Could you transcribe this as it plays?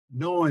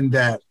knowing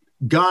that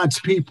God's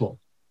people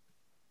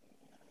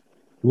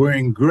were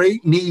in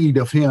great need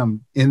of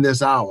him in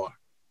this hour,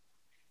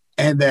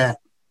 and that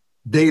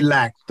they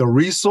lacked the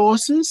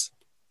resources,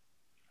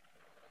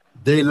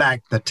 they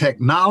lacked the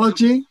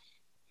technology,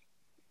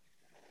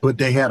 but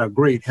they had a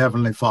great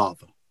Heavenly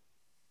Father.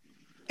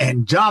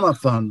 And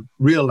Jonathan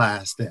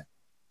realized that.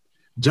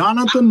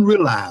 Jonathan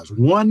realized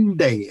one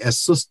day,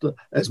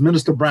 as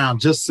Minister Brown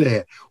just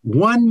said,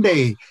 one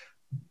day,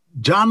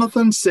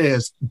 Jonathan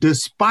says,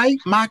 despite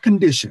my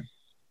condition,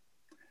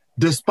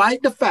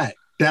 despite the fact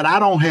that I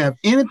don't have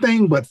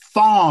anything but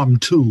farm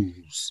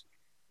tools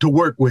to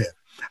work with,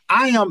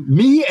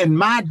 me and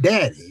my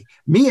daddy,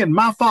 me and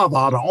my father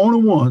are the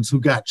only ones who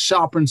got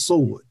sharpened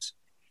swords.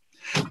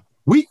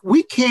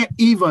 We can't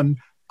even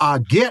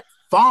get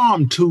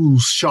farm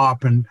tools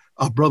sharpened,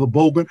 Brother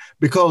Bogan,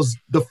 because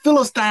the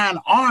Philistine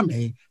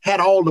army had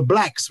all the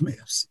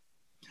blacksmiths.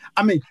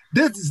 I mean,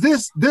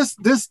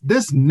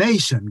 this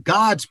nation,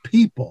 God's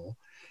people,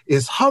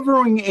 is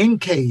hovering in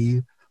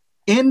cave,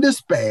 in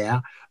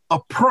despair,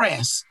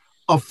 oppressed,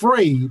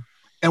 afraid,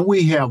 and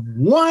we have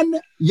one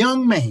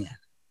young man.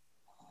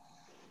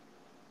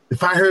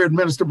 If I heard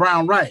Minister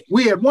Brown right,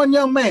 we had one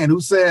young man who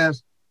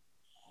says,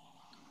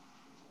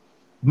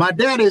 my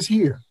dad is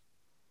here,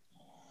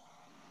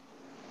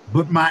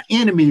 but my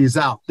enemy is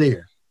out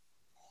there.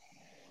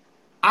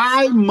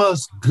 I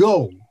must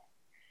go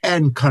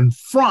and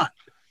confront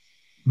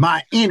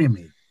my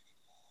enemy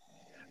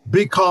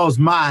because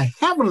my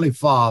Heavenly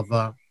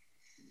Father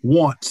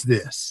wants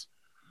this.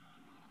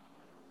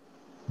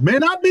 May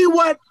not be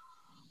what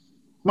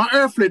my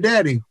earthly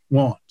daddy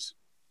wants.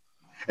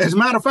 As a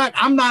matter of fact,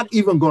 I'm not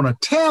even going to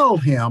tell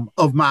him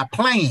of my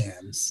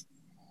plans.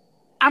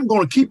 I'm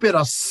going to keep it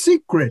a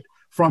secret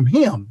from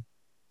him.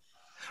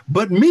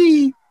 But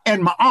me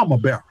and my armor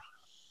bearer,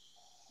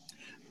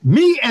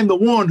 me and the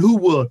one who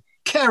will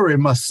carry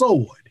my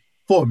sword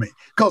for me,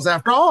 because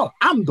after all,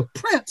 I'm the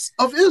prince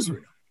of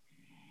Israel.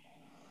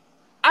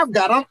 I've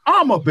got an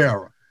armor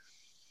bearer.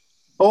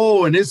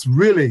 Oh, and it's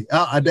really,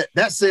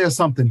 that says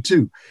something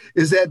too,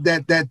 is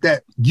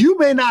that you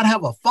may not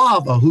have a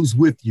father who's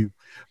with you,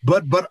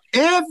 but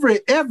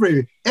every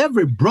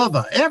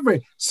brother,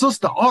 every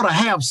sister ought to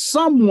have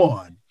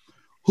someone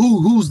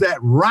who's that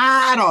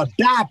ride or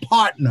die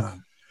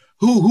partner,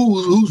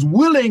 who's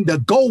willing to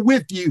go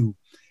with you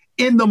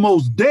in the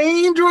most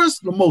dangerous,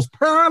 the most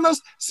perilous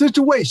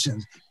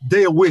situations.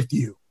 They're with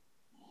you.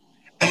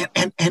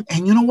 And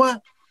you know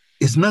what?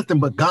 It's nothing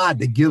but God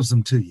that gives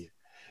them to you.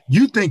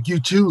 You think you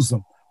choose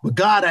them, but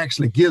God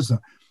actually gives them.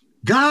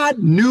 God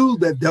knew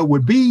that there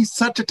would be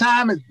such a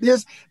time as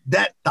this,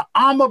 that the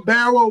armor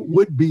bearer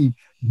would be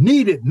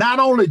needed, not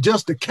only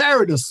just to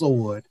carry the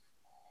sword,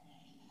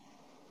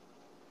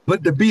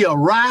 but to be a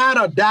ride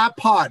or die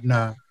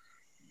partner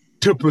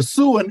to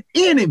pursue an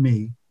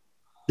enemy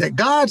that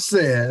God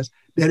says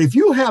that if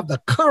you have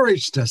the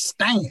courage to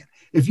stand,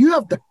 if you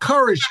have the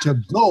courage to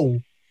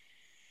go,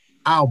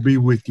 I'll be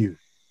with you.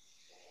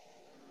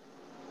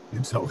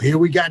 And so here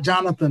we got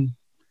Jonathan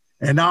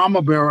and the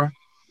armor bearer.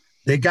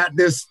 They got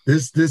this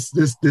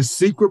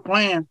secret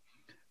plan.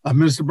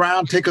 Minister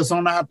Brown, take us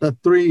on out the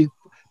three.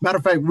 Matter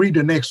of fact, read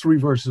the next three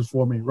verses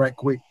for me right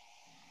quick.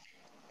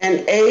 And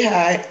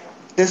Ahai,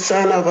 the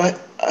son of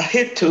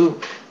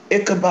Ahitub,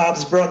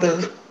 Ichabod's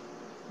brother,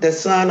 the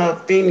son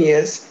of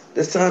Phinehas,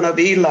 the son of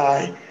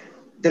Eli,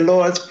 the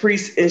Lord's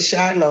priest in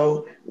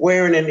Shiloh,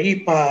 wearing an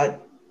ephod,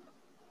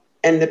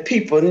 and the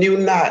people knew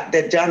not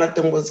that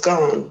Jonathan was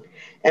gone.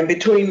 And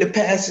between the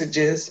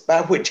passages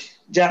by which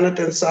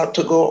Jonathan sought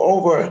to go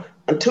over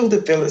unto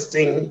the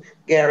Philistine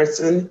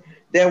garrison,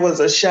 there was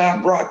a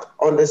sharp rock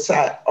on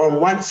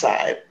one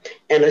side,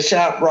 and a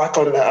sharp rock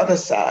on the other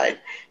side.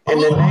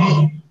 And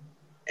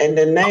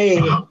the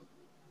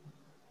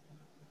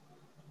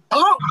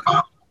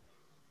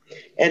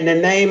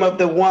name of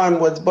the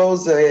one was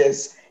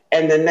Bozez,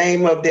 and the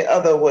name of the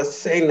other was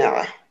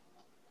Sinai.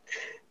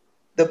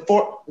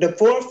 The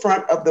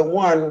forefront of the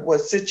one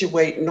was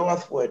situate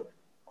northward,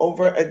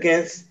 over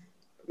against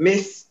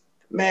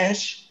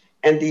Michmash,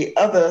 and the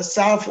other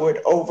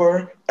southward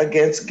over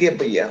against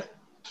Gibeah.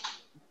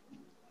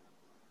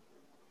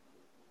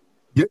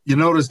 You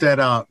notice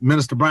that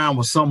Minister Brown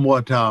was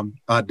somewhat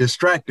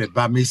distracted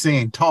by me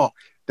saying talk.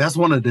 That's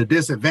one of the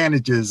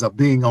disadvantages of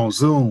being on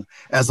Zoom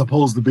as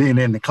opposed to being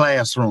in the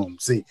classroom.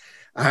 See,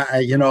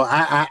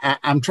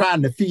 I'm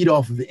trying to feed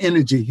off of the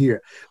energy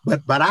here,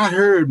 but I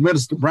heard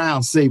Minister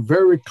Brown say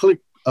very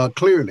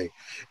clearly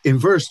in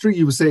verse 3,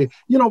 you would say,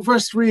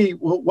 verse 3,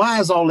 well, why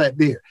is all that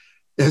there?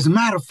 As a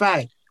matter of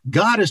fact,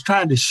 God is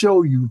trying to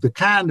show you the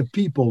kind of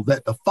people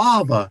that the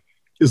Father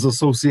is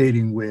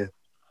associating with,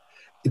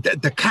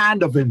 the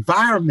kind of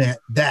environment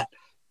that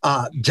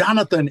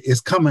Jonathan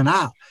is coming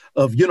out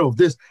of,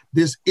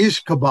 this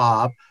ish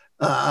kebab,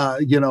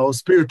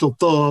 spiritual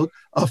thug,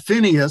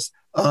 Phinehas,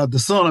 the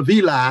son of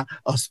Eli,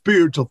 a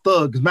spiritual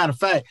thug. As a matter of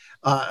fact,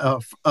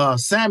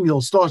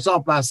 Samuel starts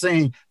off by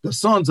saying the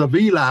sons of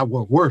Eli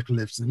were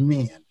worthless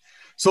men.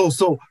 So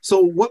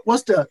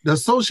what's the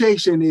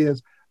association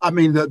is,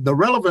 the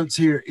relevance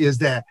here is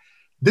that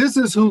This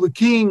is who the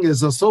king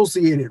is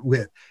associated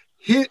with.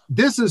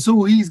 This is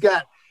who he's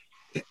got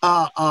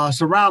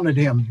surrounded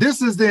him.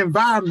 This is the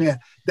environment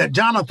that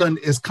Jonathan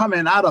is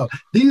coming out of.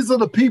 These are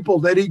the people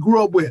that he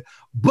grew up with.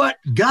 But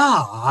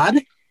God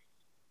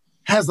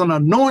has an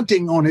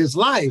anointing on his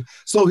life.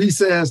 So he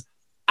says,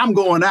 I'm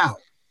going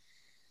out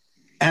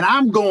and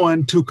I'm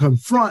going to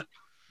confront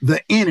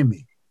the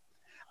enemy.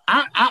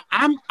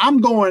 I'm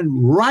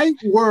going right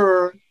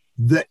where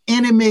the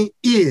enemy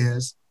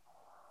is.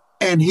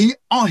 And he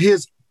on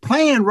his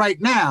plan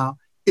right now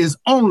is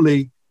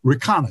only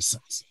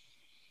reconnaissance.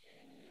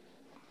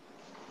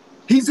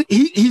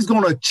 He's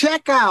going to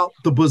check out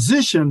the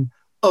position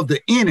of the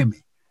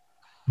enemy,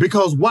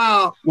 because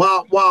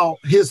while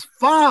his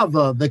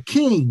father, the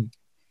king,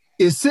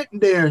 is sitting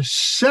there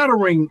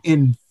shuddering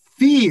in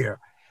fear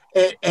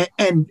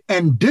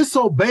and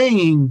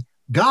disobeying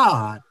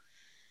God,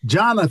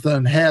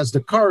 Jonathan has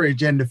the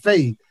courage and the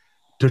faith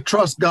to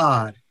trust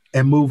God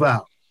and move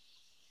out.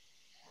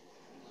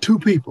 Two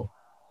people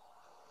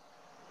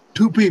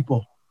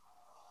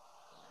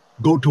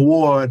go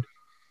toward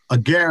a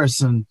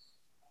garrison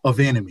of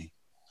enemy.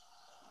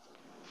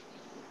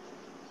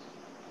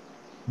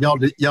 Y'all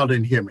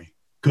didn't hear me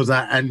because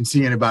I didn't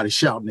see anybody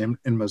shouting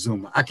in my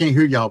Zoom. I can't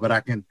hear y'all, but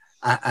I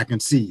can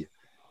see you.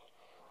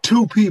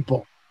 Two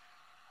people.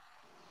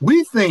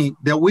 We think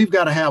that we've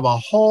got to have a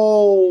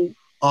whole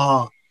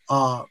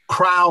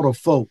crowd of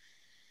folk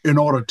in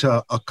order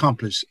to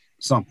accomplish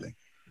something.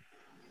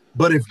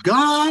 But if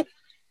God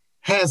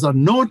has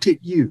anointed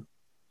you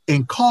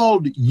and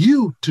called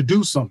you to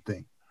do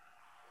something,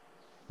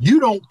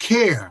 you don't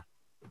care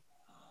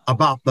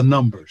about the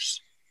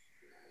numbers,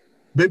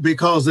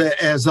 because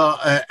as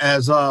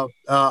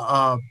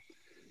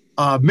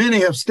many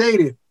have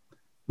stated,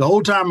 the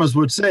old timers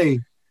would say,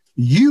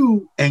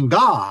 you and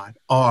God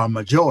are a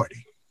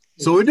majority.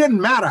 So it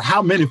doesn't matter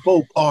how many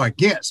folk are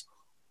against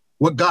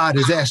what God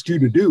has asked you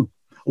to do,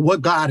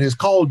 what God has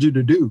called you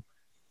to do.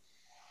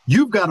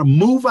 You've got to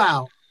move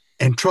out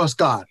and trust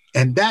God.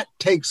 And that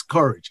takes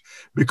courage,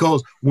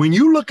 because when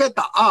you look at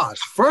the odds,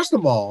 first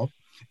of all,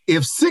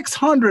 if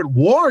 600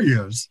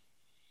 warriors,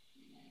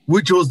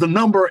 which was the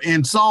number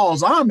in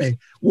Saul's army,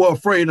 were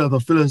afraid of the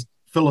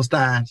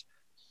Philistines,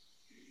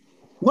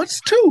 what's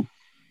two?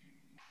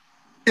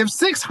 If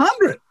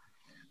 600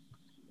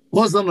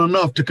 wasn't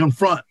enough to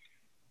confront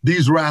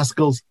these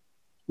rascals,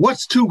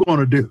 what's two going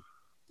to do?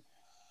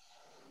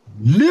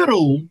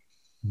 Little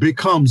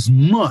becomes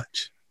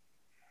much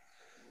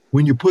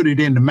when you put it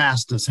in the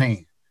master's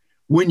hand,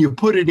 when you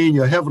put it in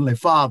your heavenly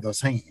Father's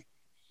hand.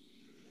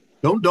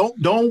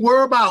 Don't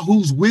worry about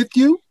who's with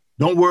you.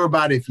 Don't worry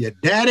about if your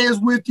dad is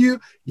with you,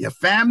 your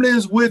family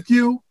is with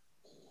you.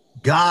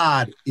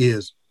 God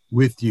is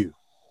with you.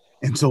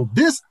 And so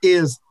this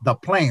is the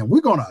plan.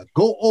 We're going to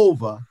go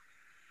over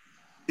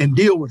and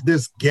deal with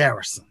this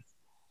garrison.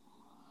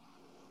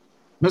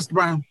 Mr.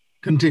 Brown,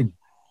 continue.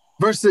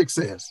 Verse 6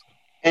 says,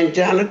 And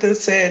Jonathan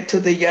said to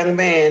the young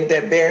man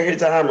that bare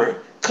his armor,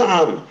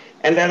 Come,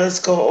 and let us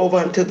go over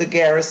unto the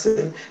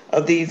garrison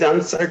of these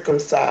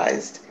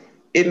uncircumcised.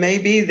 It may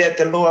be that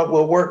the Lord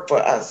will work for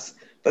us,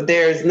 but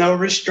there is no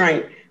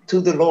restraint to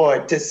the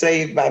Lord to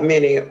save by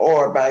many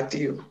or by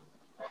few.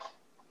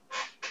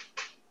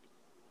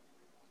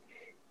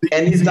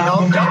 And he's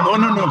not.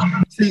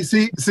 No.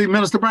 See,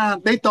 Minister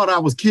Brown, they thought I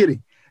was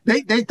kidding.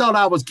 They thought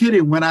I was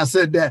kidding when I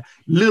said that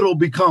little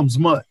becomes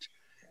much.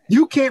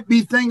 You can't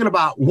be thinking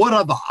about what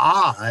are the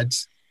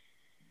odds.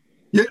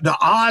 The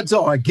odds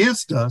are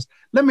against us.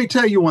 Let me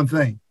tell you one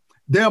thing.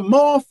 There are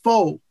more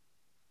folk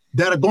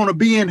that are going to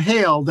be in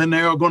hell than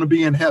there are going to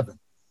be in heaven.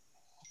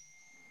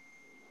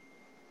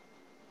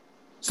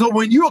 So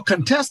when you're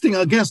contesting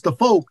against the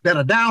folk that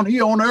are down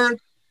here on earth,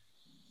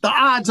 the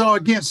odds are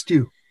against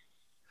you.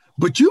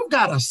 But you've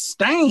got to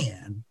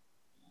stand.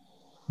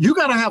 You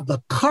got to have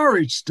the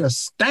courage to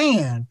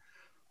stand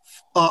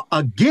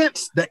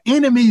against the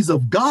enemies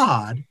of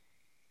God,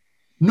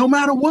 no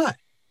matter what.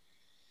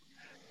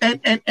 And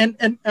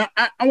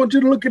I want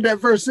you to look at that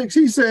verse 6.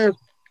 He says,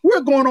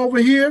 we're going over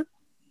here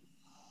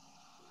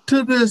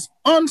to this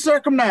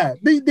uncircumcised,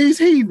 these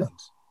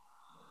heathens.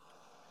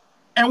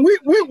 And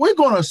we're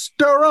going to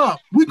stir up.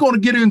 We're going to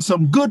get in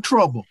some good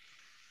trouble.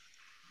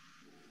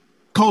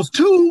 Because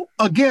two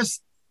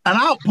against an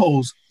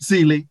outpost,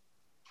 Seeley,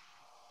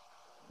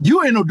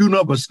 you ain't gonna do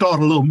nothing but start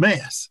a little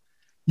mess.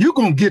 You're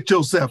gonna get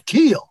yourself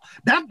killed.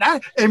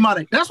 Hey,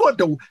 Monty, that's what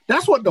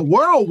the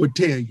world would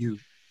tell you.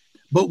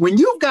 But when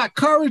you've got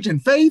courage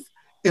and faith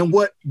in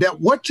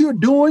what you're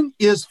doing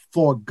is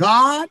for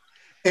God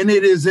and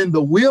it is in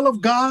the will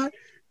of God,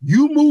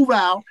 you move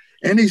out.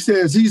 And he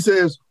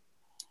says,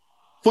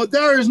 for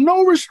there is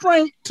no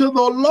restraint to the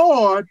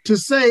Lord to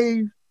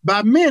save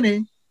by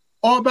many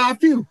or by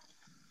few.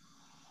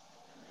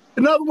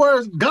 In other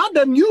words, God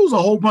doesn't use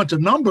a whole bunch of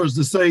numbers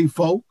to save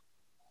folk.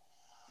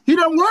 He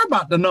doesn't worry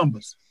about the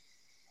numbers.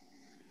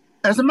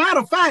 As a matter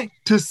of fact,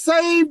 to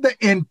save the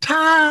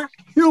entire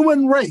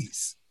human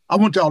race, I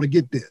want y'all to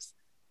get this.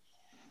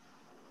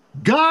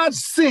 God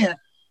sent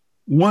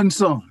one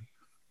son.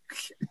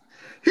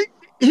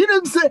 He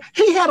didn't say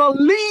he had a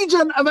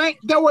legion of,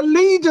 there were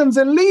legions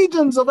and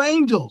legions of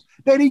angels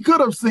that he could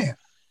have sent.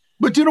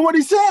 But you know what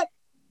he said?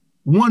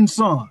 One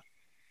son.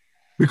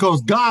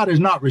 Because God is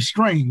not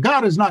restrained.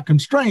 God is not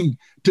constrained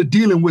to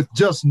dealing with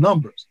just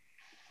numbers.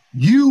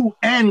 You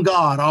and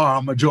God are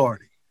a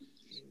majority.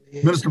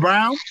 Yeah. Minister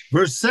Brown,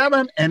 verse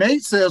 7 and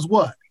 8 says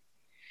what?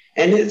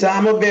 And his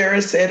armor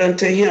bearer said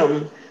unto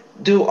him,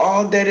 do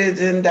all that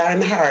is in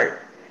thine heart.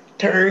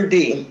 Turn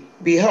thee.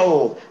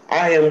 Behold,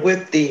 I am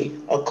with thee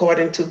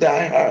according to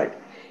thy heart.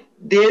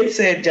 Then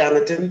said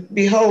Jonathan,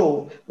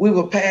 behold, we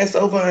will pass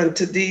over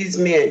unto these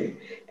men,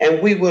 and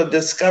we will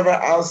discover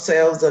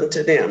ourselves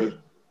unto them.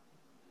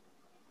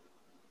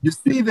 You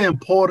see the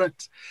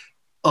importance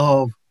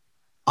of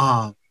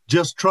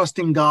just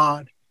trusting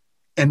God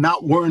and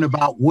not worrying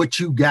about what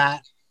you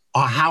got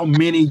or how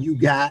many you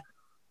got.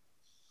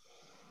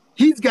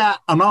 He's got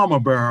an armor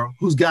bearer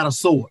who's got a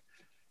sword.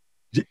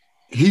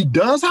 He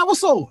does have a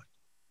sword.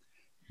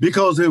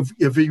 Because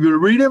if you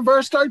read in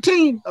verse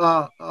 13,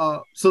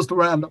 Sister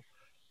Randall,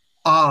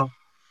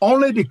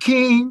 only the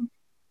king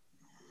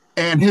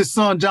and his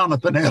son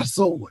Jonathan had a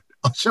sword,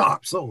 a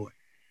sharp sword.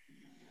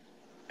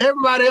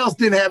 Everybody else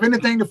didn't have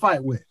anything to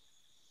fight with.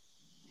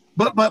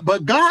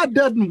 But God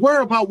doesn't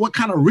worry about what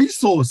kind of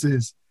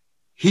resources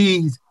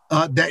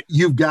that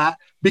you've got,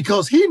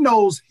 because he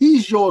knows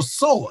he's your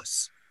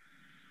source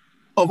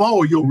of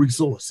all your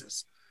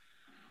resources.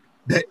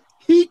 That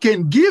he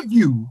can give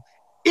you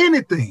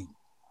anything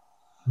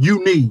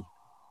you need,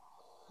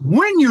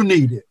 when you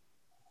need it,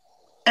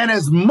 and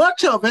as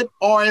much of it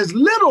or as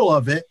little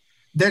of it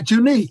that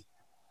you need.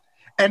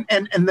 And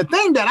the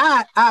thing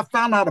that I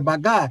found out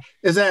about God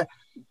is that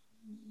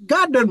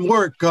God doesn't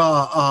work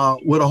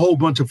with a whole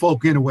bunch of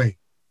folk anyway.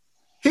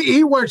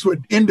 He works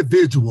with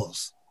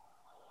individuals,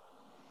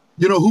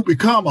 who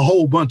become a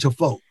whole bunch of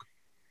folk.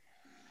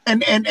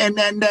 And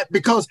that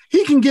because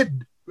he can get,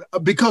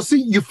 because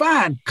see, you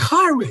find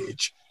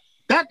courage.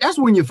 That's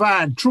when you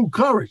find true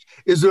courage,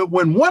 is that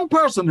when one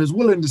person is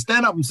willing to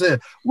stand up and say,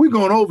 we're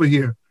going over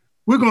here,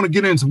 we're going to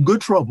get in some good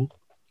trouble.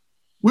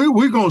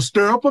 We're going to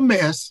stir up a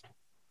mess.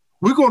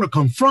 We're going to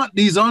confront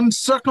these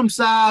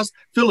uncircumcised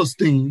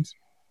Philistines,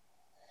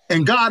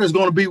 and God is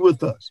going to be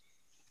with us.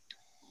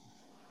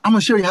 I'm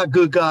going to show you how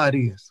good God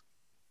is.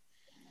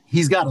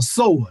 He's got a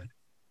sword,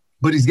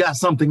 but he's got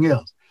something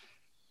else.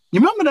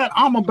 You remember that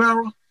armor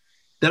bearer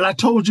that I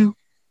told you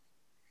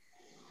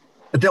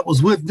that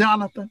was with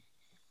Jonathan?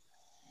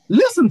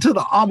 Listen to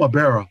the armor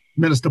bearer,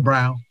 Minister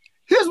Brown.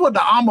 Here's what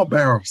the armor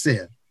bearer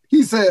said.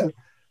 He said,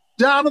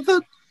 Jonathan,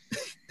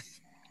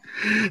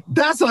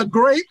 that's a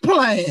great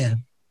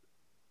plan.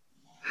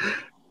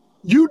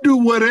 You do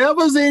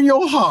whatever's in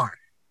your heart,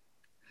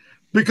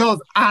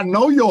 because I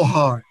know your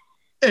heart,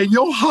 and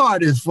your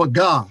heart is for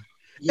God.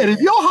 Yeah. And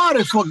if your heart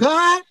is for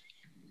God,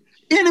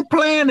 any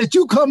plan that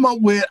you come up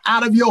with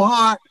out of your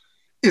heart,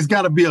 it's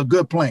got to be a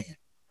good plan.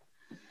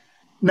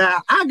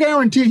 Now, I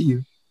guarantee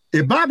you,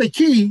 if Bobby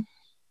Key,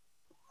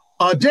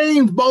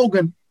 James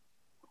Bogan,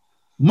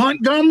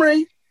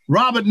 Montgomery,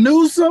 Robert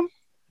Newsom,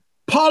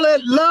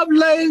 Paulette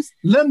Lovelace,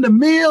 Linda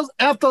Mills,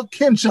 Ethel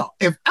Kinshaw,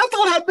 if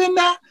Ethel had been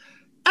there,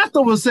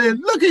 Ethel would say,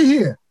 look at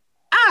here,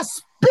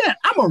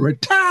 I'm a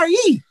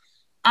retiree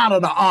out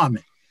of the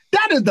army.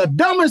 That is the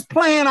dumbest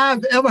plan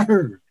I've ever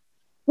heard.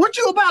 What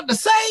you about to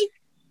say?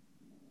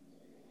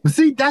 But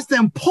see, that's the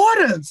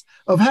importance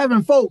of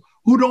having folk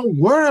who don't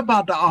worry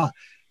about the army.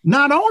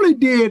 Not only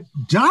did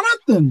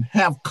Jonathan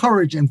have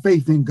courage and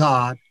faith in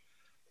God,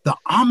 the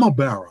armor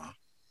bearer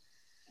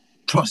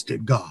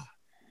trusted God.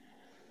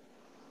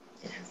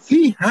 Yes.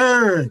 He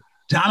heard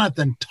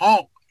Jonathan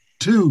talk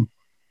to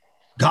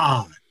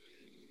God.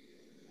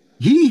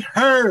 He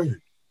heard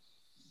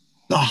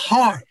the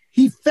heart.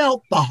 He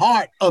felt the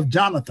heart of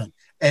Jonathan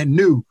and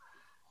knew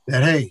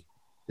that, hey,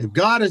 if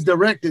God has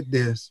directed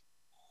this,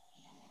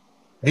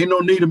 ain't no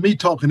need of me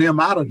talking him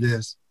out of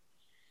this.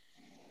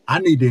 I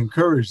need to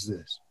encourage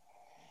this.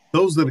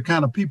 Those are the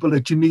kind of people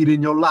that you need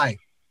in your life,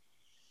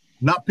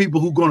 not people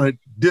who are going to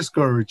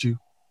discourage you.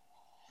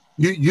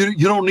 You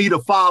don't need a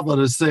father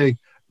to say,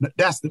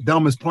 that's the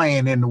dumbest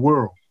plan in the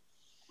world.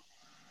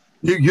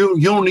 You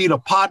don't need a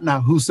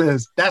partner who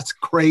says, that's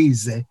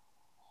crazy.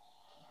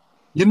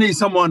 You need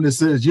someone that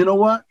says, you know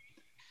what?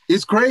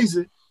 It's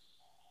crazy,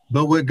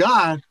 but with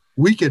God,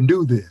 we can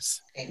do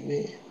this.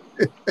 Amen.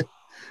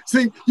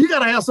 See, you got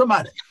to have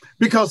somebody.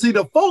 Because, see,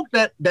 the folk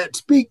that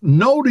speak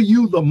no to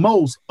you the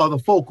most are the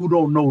folk who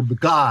don't know the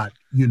God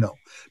you know.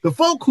 The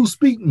folk who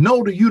speak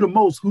no to you the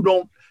most,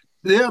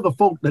 they're the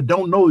folk that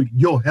don't know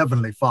your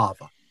heavenly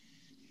Father.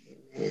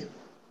 Amen.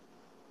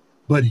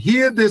 But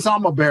here this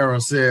armor bearer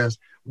says,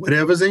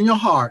 whatever's in your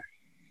heart,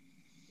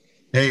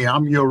 hey,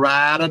 I'm your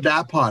ride or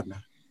die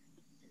partner.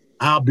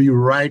 I'll be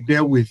right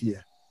there with you.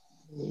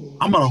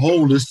 I'm going to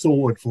hold this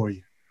sword for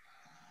you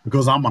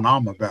because I'm an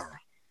armor bearer.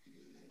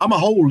 I'm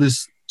going to hold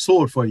this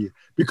sword for you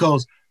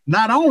because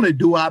not only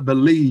do I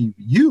believe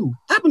you,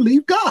 I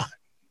believe God.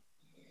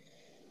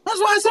 That's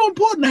why it's so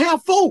important to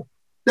have folk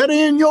that are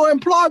in your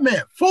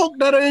employment, folk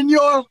that are in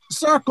your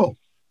circle,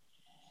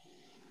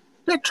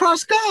 that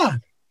trust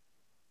God.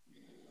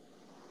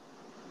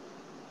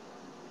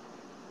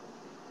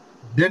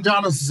 Then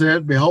Jonathan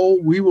said,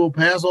 behold, we will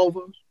pass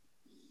over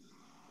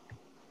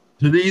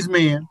to these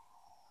men,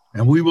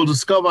 and we will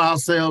discover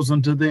ourselves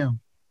unto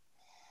them.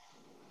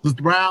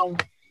 Sister Brown,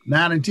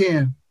 9 and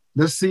 10,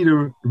 let's see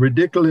the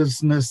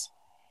ridiculousness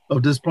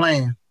of this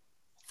plan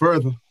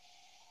further.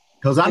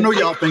 Because I know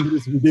y'all think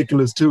this is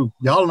ridiculous too.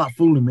 Y'all not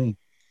fooling me.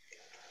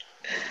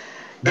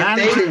 9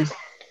 and 10.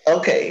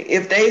 Okay,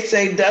 if they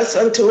say, thus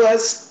unto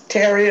us,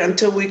 tarry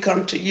until we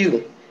come to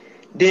you,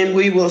 then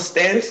we will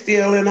stand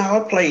still in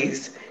our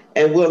place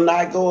and will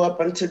not go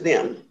up unto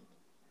them.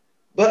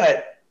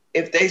 But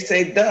if they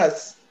say,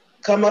 thus,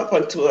 come up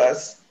unto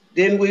us,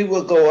 then we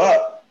will go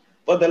up,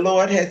 for the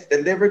Lord has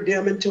delivered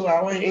them into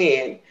our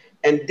hand,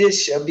 and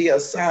this shall be a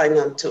sign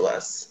unto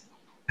us.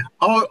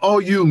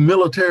 All you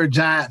military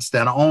giants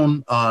that are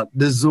on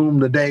this Zoom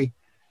today,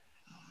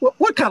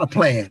 what kind of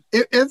plan?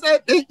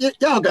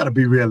 Y'all got to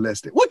be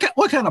realistic.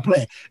 What kind of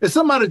plan? If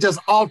somebody just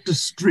off the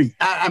street,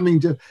 I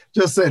mean,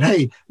 just said,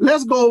 hey,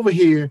 let's go over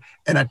here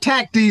and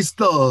attack these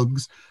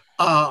thugs.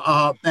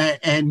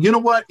 And you know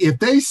what? If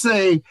they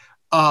say,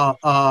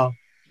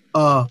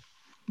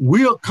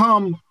 we'll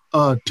come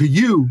to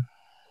you,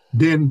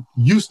 then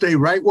you stay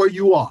right where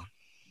you are.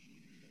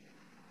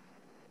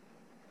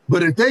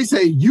 But if they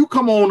say, you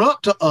come on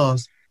up to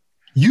us,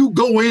 you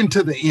go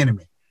into the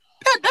enemy.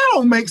 That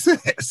don't make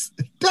sense.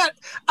 That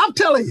I'm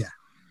telling you,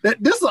 that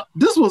this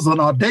was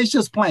an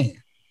audacious plan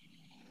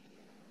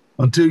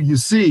until you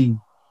see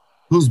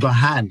who's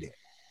behind it.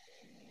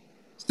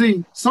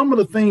 See, some of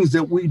the things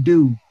that we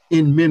do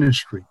in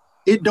ministry,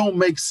 it don't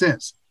make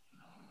sense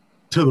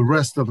to the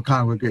rest of the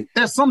congregation.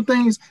 There's some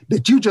things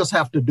that you just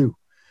have to do.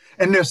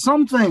 And there's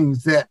some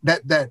things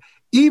that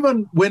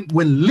even when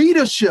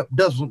leadership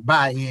doesn't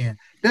buy in,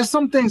 there's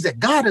some things that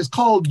God has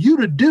called you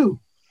to do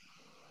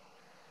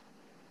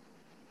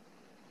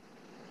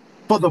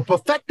for the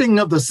perfecting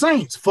of the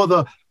saints, for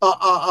the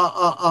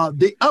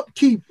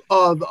upkeep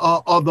of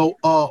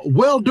the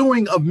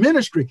well-doing of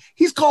ministry.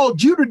 He's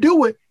called you to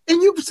do it,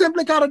 and you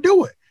simply got to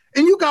do it.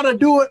 And you got to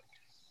do it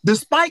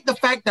despite the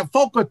fact that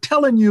folk are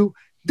telling you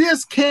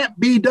this can't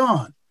be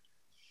done.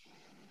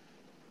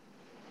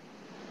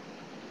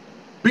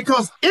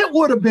 Because it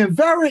would have been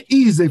very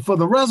easy for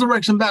the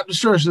Resurrection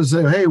Baptist Church to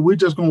say, hey, we're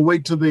just going to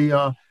wait till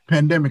the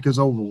pandemic is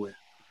over with.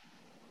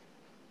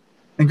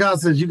 And God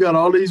says, you got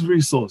all these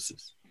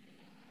resources.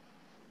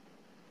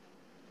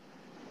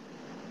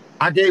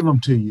 I gave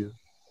them to you.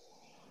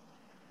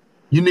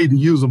 You need to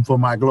use them for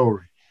my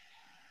glory.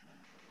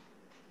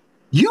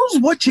 Use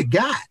what you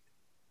got.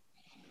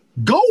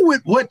 Go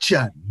with what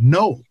you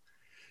know.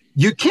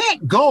 You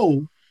can't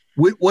go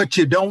with what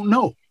you don't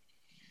know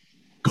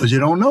because you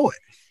don't know it.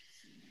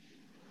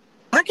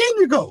 How can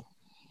you go?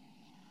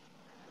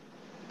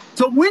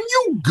 So when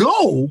you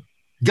go,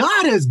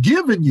 God has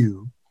given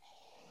you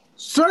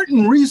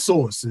certain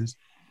resources.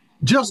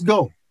 Just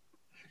go.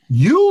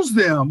 Use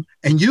them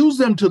and use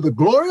them to the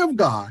glory of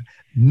God,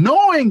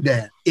 knowing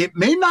that it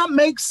may not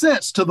make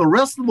sense to the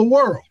rest of the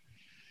world.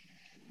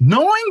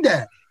 Knowing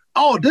that,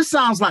 oh, this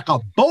sounds like a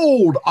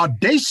bold,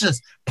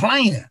 audacious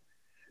plan.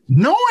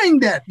 Knowing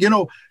that,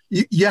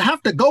 you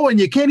have to go and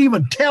you can't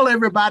even tell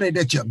everybody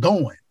that you're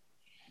going.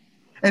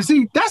 And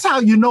see, that's how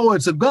you know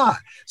it's of God.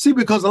 See,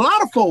 because a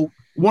lot of folk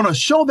want to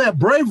show their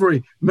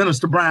bravery,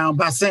 Minister Brown,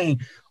 by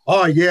saying,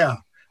 oh, yeah,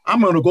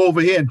 I'm going to go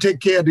over here and take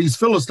care of these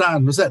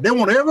Philistines. They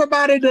want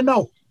everybody to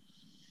know.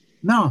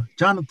 No,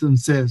 Jonathan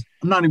says,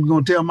 I'm not even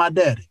going to tell my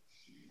daddy.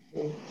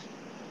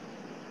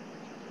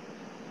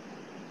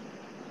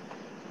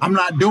 I'm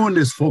not doing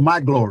this for my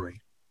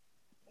glory.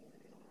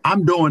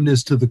 I'm doing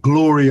this to the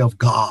glory of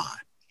God.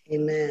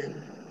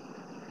 Amen.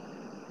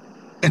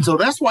 And so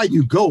that's why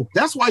you go.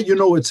 That's why you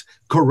know it's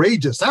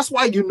courageous. That's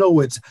why you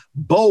know it's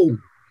bold.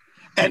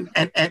 And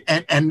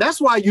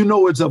that's why you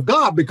know it's of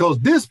God, because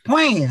this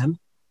plan,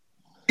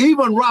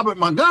 even Robert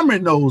Montgomery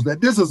knows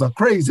that this is a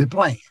crazy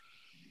plan.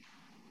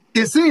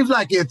 It seems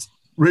like it's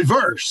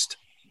reversed.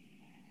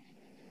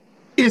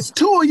 It's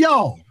two of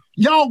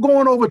y'all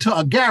going over to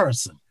a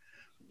garrison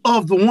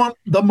of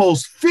the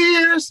most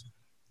fierce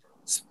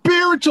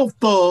spiritual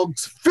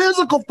thugs,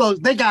 physical thugs.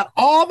 They got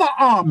all the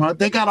armor.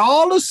 They got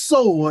all the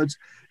swords.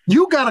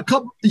 You got a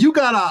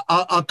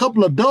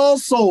couple of dull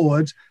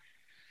swords,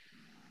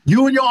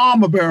 you and your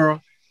armor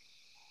bearer,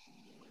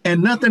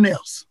 and nothing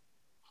else.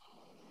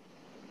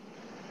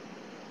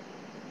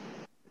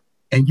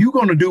 And you're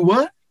going to do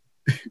what?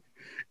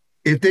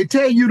 If they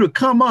tell you to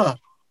come up,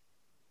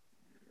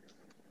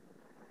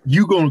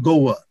 you're going to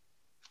go up.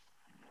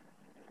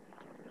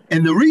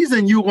 And the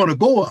reason you're going to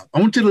go up, I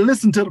want you to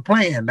listen to the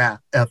plan now,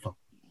 Ethel.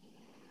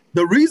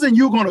 The reason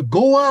you're going to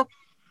go up,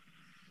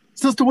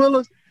 Sister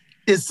Willis,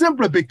 is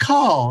simply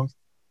because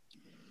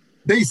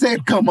they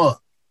said come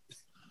up.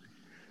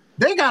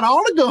 They got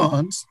all the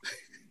guns.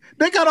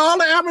 They got all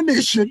the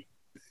ammunition.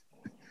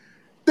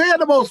 They're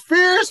the most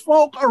fierce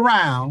folk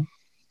around.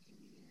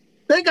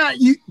 They got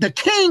the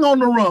king on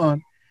the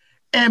run.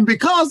 And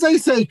because they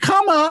say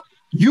come up,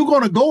 you're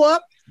going to go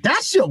up.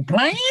 That's your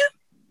plan?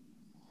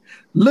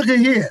 Look at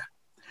here.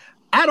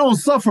 I don't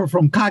suffer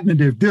from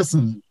cognitive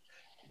dissonance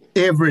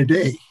every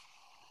day.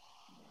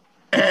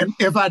 And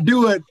if I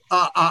do it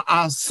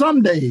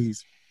some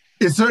days,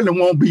 it certainly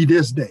won't be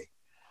this day.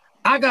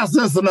 I got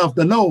sense enough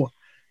to know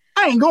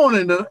I'm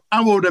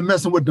over there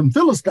messing with them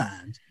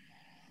Philistines.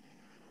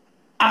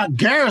 A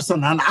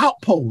garrison, an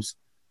outpost,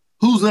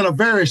 who's in a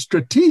very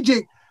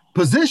strategic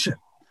position.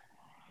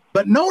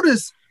 But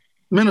notice,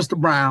 Minister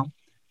Brown,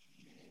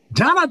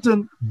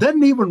 Jonathan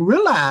doesn't even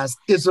realize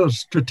it's a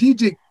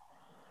strategic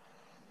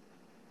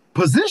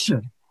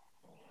position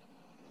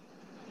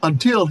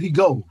until he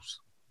goes.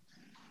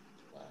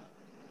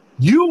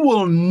 You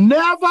will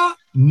never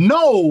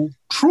know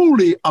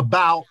truly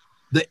about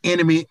the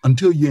enemy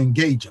until you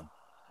engage him.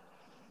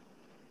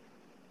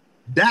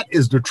 That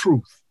is the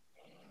truth.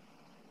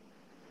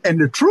 And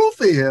the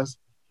truth is,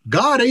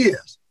 God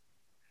is.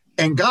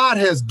 And God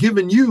has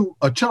given you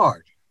a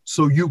charge,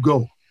 so you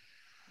go.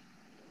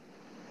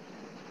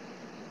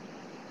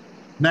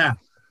 Now,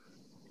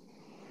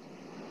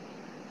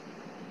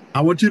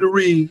 I want you to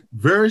read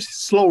very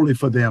slowly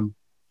for them,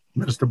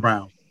 Minister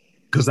Brown,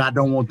 because I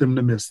don't want them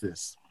to miss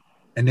this.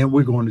 And then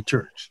we're going to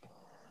church.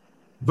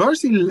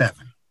 Verse 11,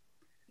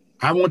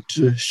 I want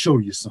to show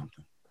you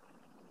something.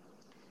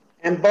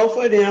 And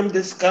both of them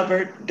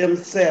discovered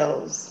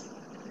themselves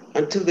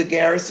unto the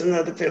garrison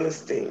of the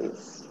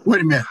Philistines.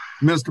 Wait a minute,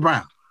 Minister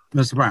Brown.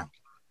 Mr. Brown,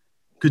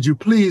 could you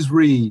please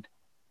read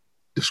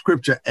the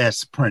scripture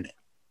as printed?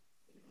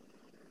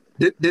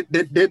 Say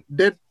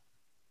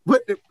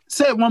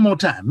it one more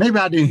time. Maybe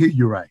I didn't hear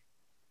you right.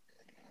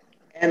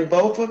 And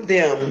both of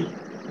them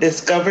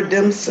discovered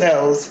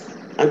themselves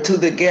unto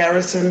the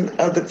garrison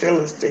of the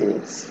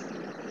Philistines.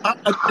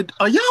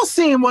 Are y'all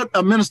seeing what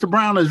Minister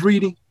Brown is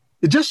reading?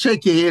 Just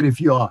shake your head if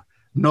you are.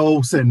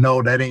 No, say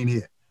no, that ain't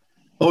it.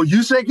 Oh,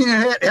 you shaking your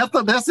head,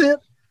 Ethel? That's it?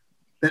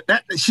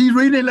 She's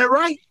reading it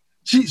right?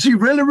 She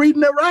really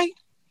reading it right?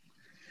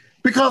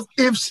 Because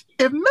if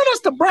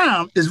Minister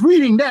Brown is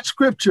reading that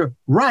scripture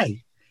right,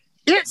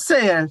 it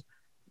says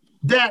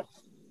that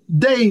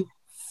they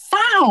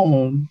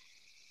found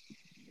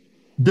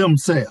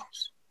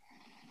themselves.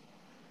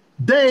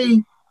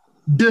 They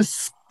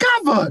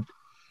discovered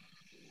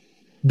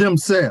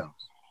themselves.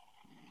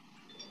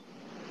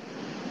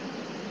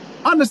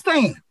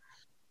 Understand,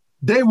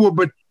 they were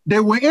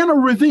in a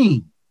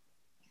ravine.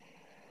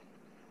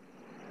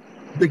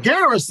 The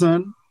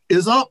garrison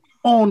is up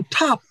on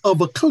top of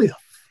a cliff,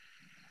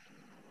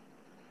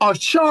 a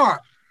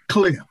sharp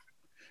cliff.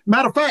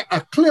 Matter of fact,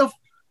 a cliff,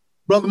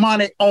 Brother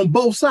Monty, on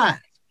both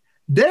sides.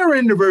 They're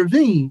in the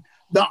ravine.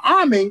 The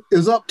army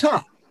is up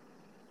top.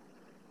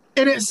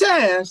 And it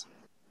says,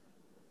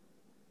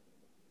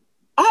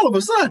 all of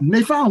a sudden,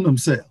 they found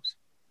themselves.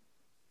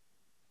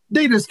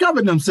 They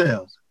discovered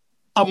themselves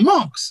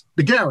amongst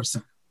the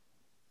garrison.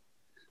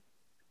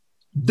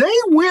 They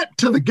went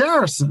to the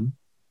garrison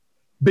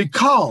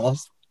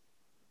because,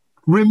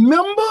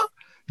 remember,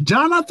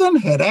 Jonathan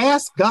had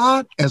asked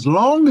God, as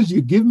long as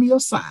you give me a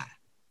sign.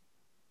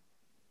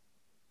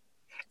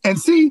 And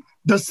see,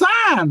 the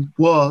sign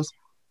was,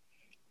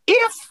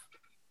 if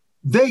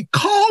they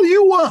call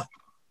you up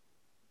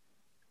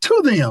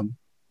to them,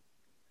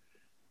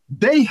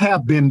 they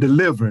have been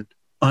delivered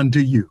unto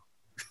you.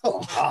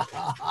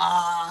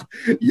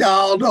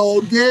 Y'all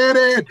don't get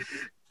it.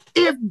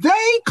 If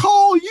they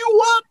call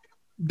you up,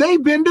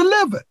 they've been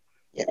delivered.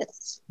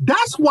 Yes.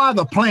 That's why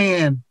the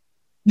plan,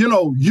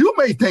 you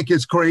may think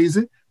it's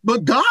crazy,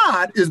 but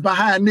God is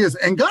behind this.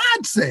 And God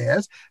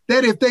says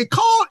that if they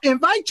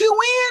invite you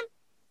in,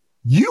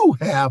 you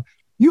have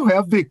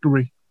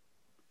victory.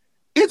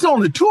 It's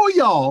only two of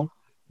y'all.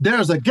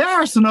 There's a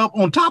garrison up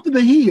on top of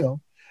the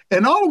hill.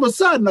 And all of a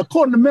sudden,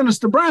 according to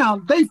Minister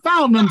Brown, they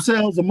found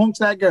themselves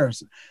amongst that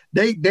garrison.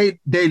 They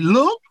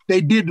looked, they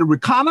did the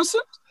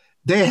reconnaissance.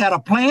 They had a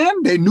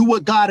plan. They knew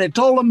what God had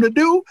told them to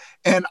do.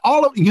 And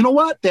you know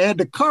what? They had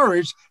the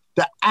courage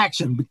to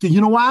action. Because you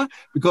know why?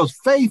 Because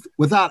faith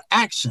without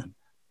action,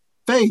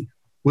 faith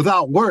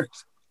without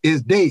works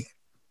is dead.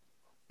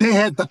 They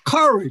had the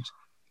courage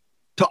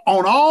to,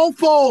 on all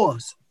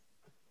fours,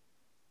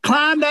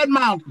 climb that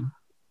mountain,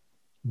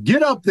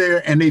 get up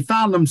there, and they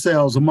found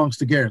themselves amongst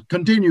the garrison.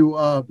 Continue,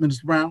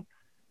 Minister Brown.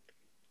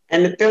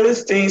 And the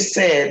Philistines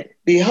said,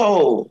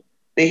 behold,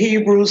 the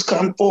Hebrews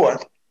come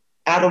forth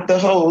out of the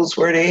holes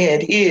where they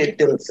had hid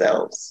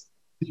themselves.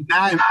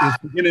 Now it's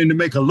beginning to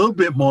make a little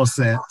bit more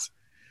sense,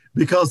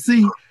 because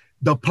see,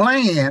 the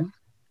plan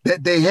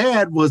that they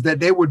had was that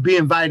they would be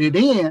invited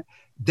in.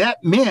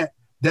 That meant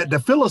that the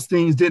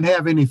Philistines didn't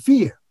have any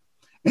fear.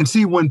 And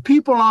see, when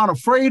people aren't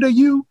afraid of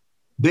you,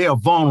 they are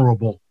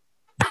vulnerable.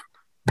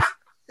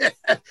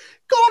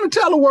 Go on and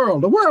tell the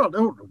world,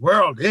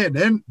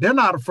 they're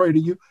not afraid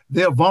of you.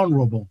 They're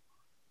vulnerable.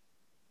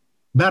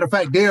 Matter of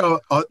fact, they are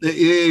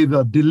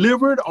either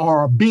delivered or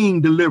are being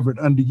delivered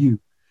unto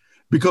you.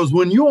 Because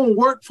when you don't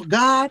work for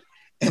God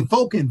and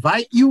folk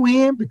invite you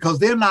in because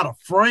they're not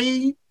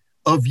afraid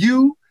of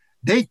you,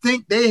 They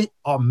think they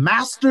are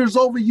masters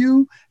over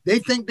you. They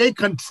think they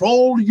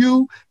control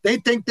you. They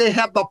think they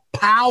have the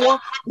power.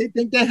 They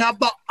think they have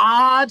the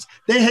odds.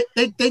 They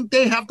think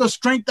they have the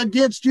strength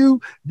against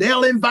you.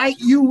 They'll invite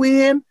you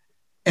in,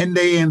 and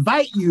they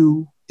invite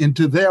you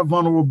into their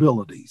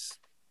vulnerabilities.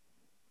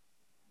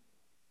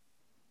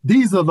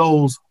 These are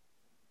those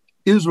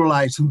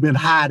Israelites who've been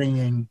hiding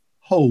in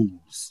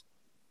holes,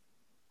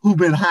 who've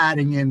been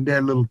hiding in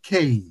their little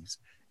caves,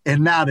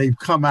 and now they've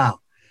come out.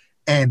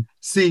 And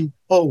see,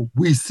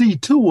 we see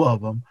two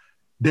of them.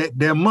 That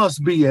there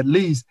must be at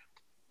least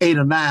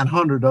 800 or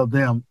 900 of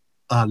them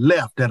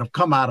left that have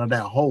come out of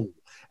that hole.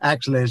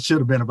 Actually, it should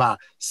have been about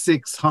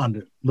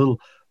 600, little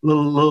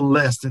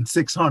less than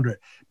 600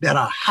 that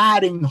are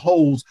hiding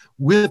holes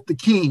with the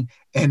king.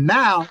 And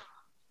now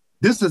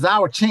this is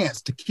our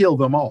chance to kill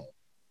them all,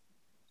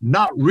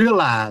 not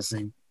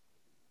realizing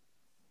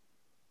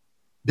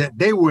that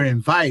they were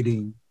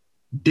inviting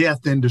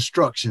death and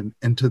destruction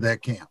into their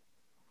camp.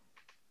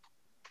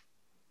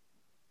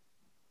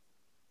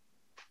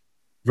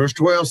 Verse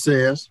 12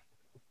 says,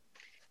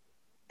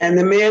 and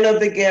the men of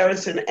the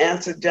garrison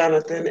answered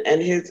Jonathan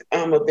and his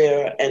armor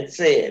bearer and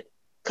said,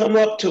 come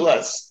up to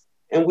us,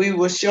 and we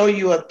will show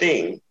you a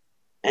thing.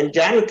 And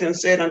Jonathan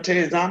said unto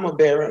his armor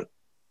bearer,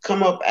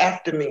 come up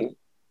after me,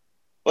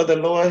 for the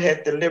Lord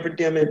hath delivered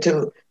them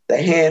into the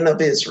hand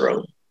of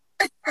Israel.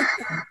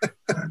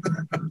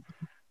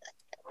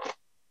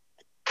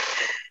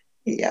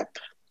 Yep.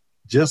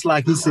 Just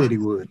like he said he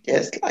would.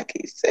 Just like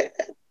he said.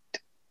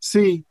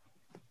 See,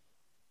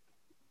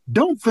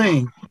 don't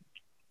think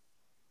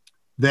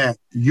that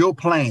your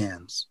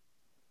plans,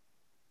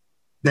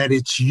 that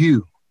it's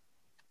you,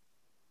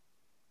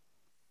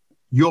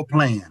 your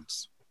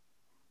plans,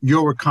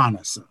 your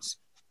reconnaissance,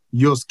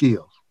 your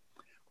skills.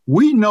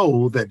 We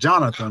know that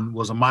Jonathan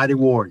was a mighty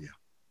warrior.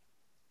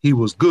 He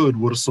was good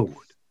with a sword.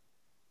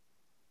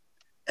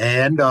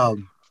 And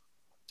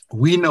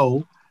we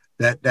know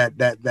that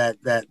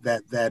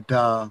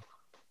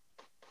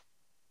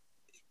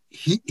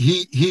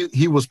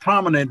he was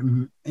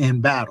prominent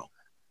in battle.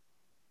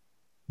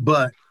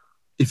 But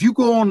if you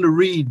go on to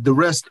read the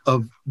rest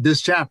of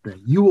this chapter,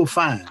 you will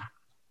find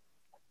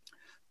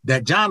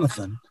that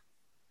Jonathan,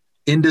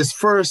 in this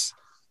first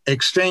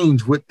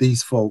exchange with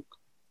these folk,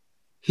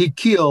 he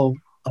killed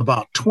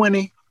about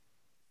 20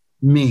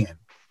 men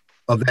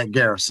of that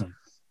garrison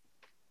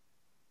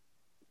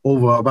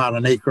over about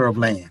an acre of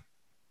land.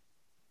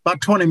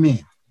 About 20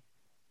 men.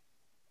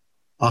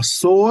 A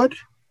sword,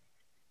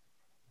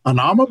 an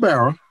armor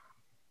bearer,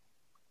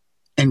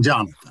 and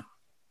Jonathan.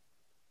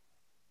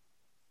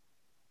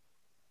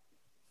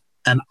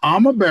 An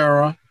armor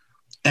bearer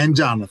and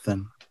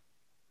Jonathan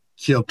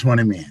killed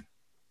 20 men.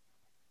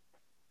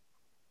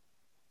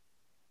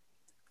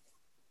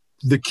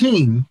 The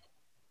king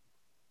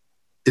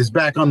is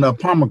back on the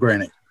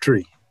pomegranate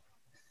tree.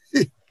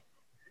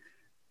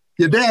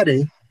 Your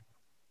daddy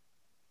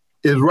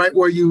is right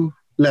where you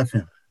left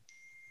him.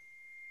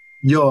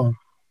 Your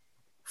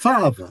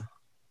father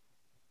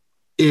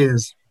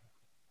is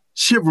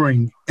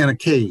shivering in a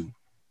cave,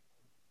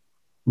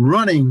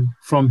 running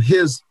from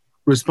his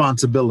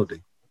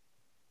responsibility.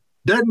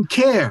 Doesn't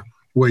care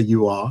where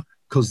you are,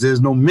 because there's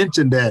no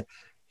mention that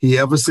he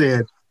ever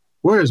said,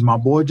 where is my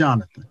boy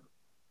Jonathan?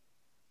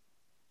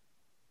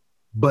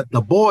 But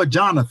the boy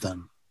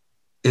Jonathan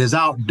is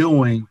out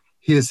doing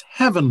his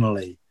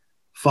heavenly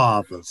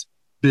father's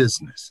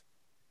business.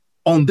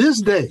 On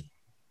this day,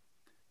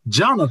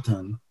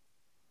 Jonathan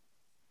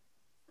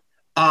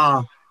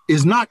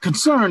is not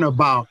concerned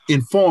about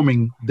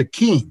informing the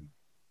king.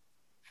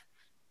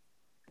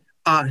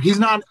 He's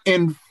not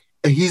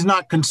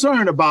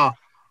concerned about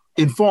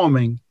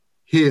informing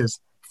his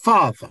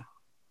father,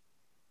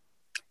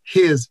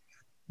 his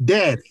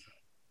daddy.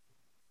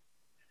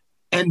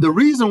 And the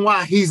reason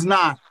why he's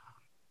not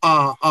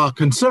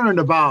concerned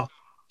about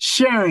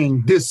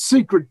sharing this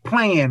secret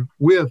plan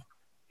with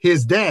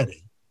his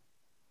daddy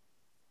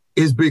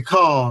is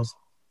because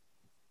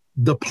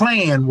the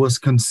plan was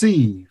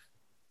conceived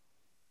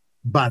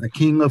by the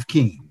King of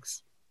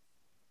Kings,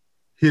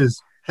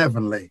 his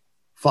heavenly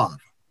Father.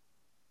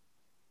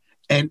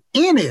 And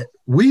in it,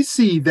 we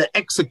see the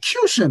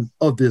execution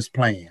of this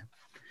plan,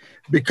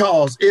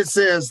 because it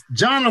says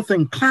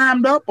Jonathan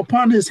climbed up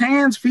upon his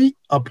feet,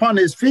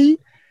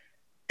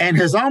 and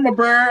his armor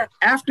bearer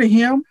after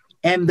him,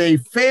 and they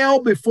fell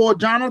before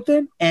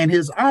Jonathan, and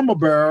his armor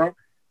bearer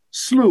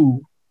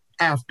slew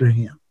after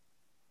him.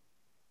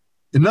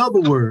 In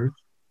other words,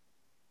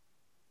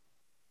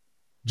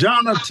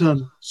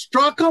 Jonathan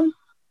struck him,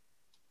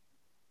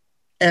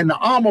 and the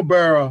armor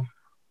bearer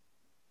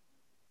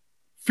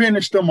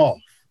finished him off.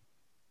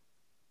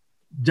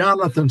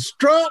 Jonathan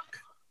struck,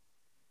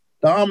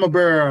 the armor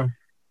bearer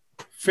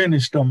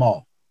finished them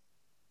off.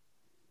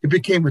 It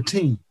became a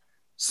team.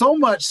 So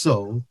much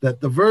so that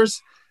the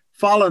verse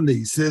following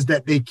these says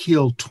that they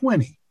killed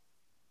 20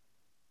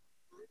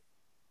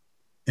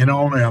 in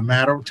only a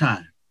matter of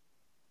time.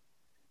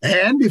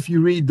 And if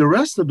you read the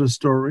rest of the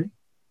story,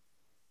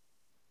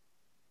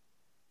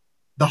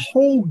 the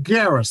whole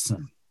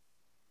garrison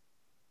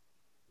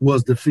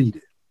was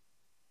defeated,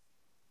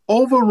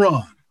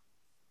 overrun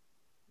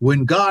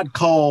when God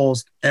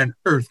caused an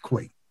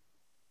earthquake.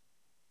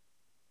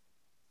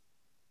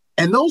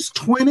 And those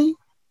 20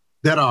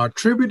 that are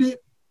attributed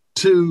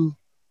to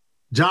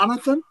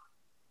Jonathan,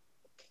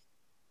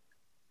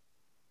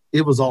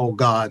 it was all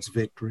God's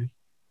victory.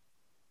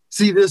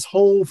 See, this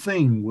whole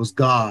thing was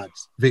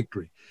God's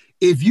victory.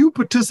 If you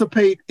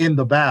participate in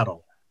the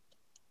battle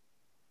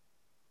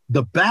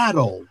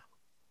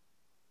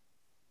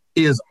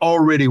is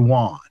already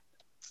won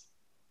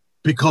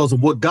because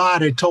of what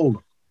God had told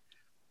him.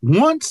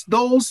 Once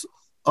those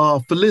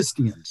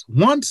Philistines,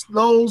 once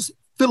those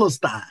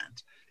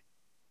Philistines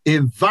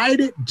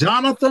invited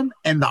Jonathan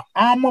and the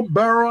armor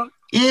bearer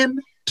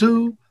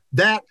into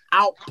that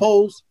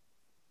outpost,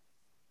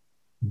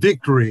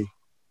 victory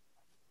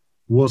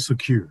was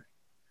secured.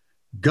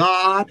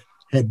 God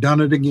had done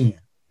it again.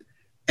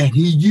 And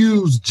he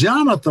used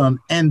Jonathan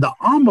and the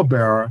armor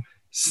bearer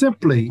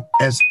simply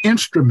as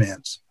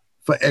instruments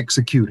for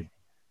executing.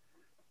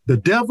 The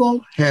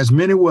devil has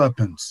many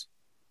weapons,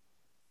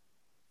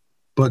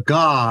 but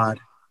God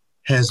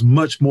has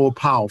much more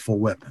powerful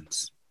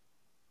weapons.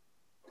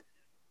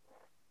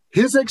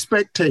 His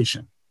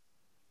expectation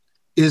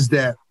is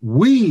that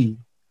we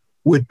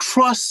would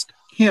trust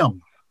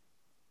him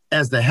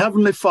as the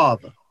Heavenly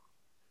Father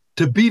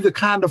to be the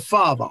kind of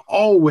father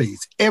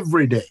always,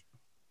 every day,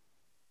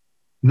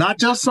 not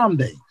just some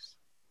days.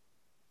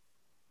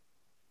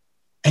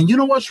 And you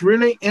know what's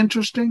really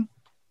interesting?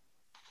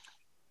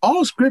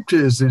 All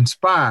scripture is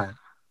inspired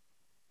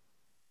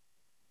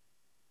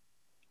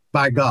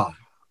by God.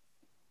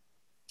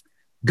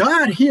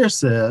 God here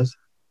says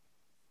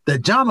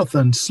that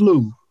Jonathan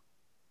slew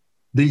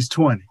these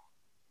 20.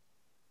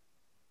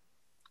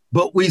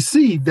 But we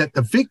see that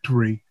the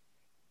victory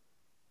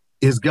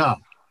is God.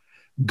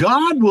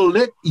 God will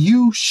let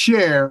you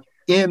share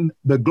in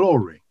the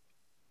glory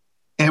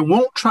and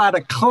won't try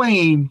to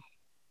claim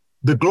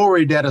the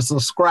glory that is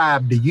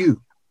ascribed to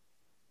you.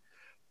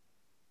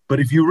 But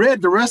if you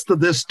read the rest of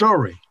this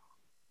story,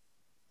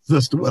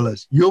 Sister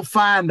Willis, you'll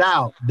find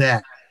out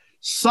that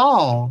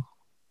Saul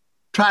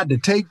tried to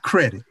take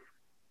credit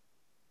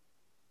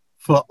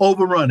for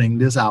overrunning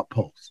this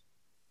outpost.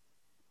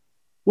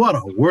 What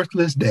a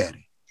worthless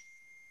daddy.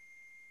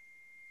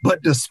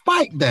 But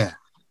despite that,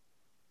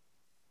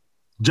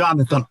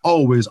 Jonathan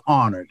always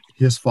honored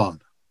his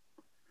father.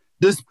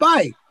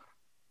 Despite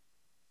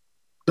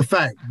the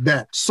fact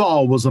that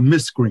Saul was a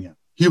miscreant,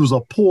 he was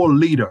a poor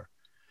leader,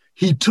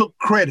 he took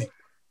credit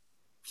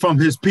from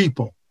his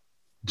people,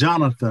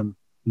 Jonathan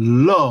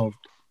loved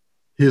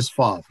his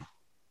father.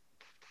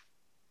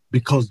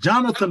 Because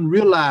Jonathan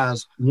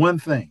realized one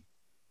thing: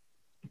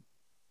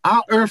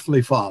 our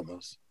earthly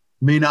fathers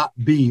may not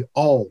be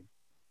all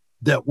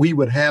that we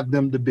would have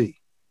them to be,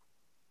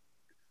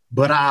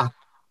 but our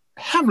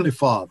Heavenly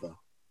Father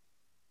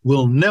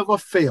will never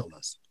fail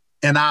us.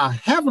 And our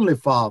Heavenly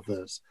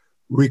Father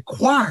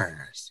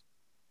requires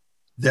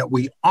that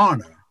we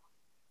honor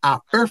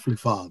our earthly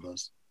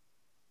fathers,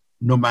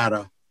 no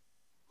matter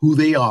who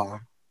they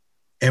are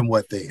and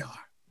what they are.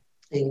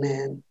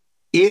 Amen.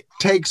 It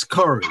takes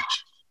courage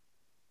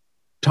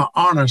to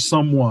honor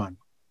someone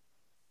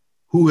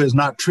who has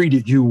not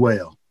treated you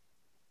well.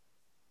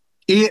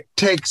 It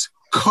takes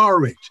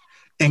courage.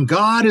 And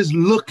God is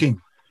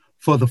looking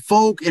for the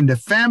folk in the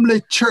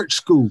family church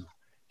school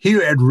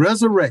here at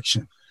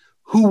Resurrection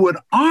who would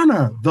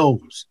honor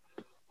those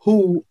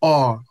who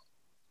are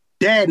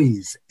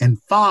daddies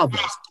and fathers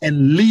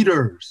and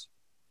leaders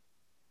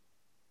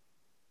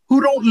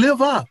who don't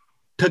live up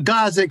to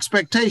God's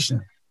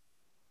expectation,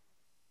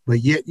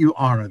 but yet you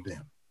honor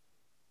them.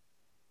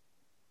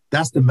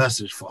 That's the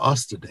message for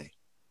us today.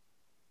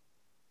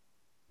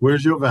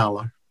 Where's your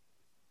valor?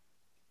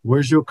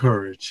 Where's your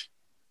courage?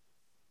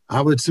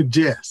 I would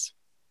suggest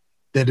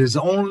that is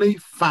only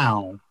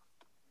found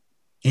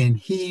in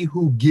He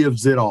who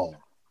gives it all,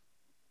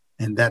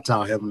 and that's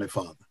our Heavenly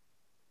Father.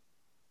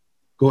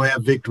 Go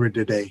have victory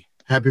today.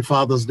 Happy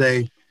Father's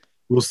Day.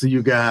 We'll see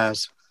you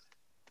guys,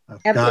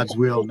 God's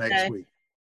will, next week.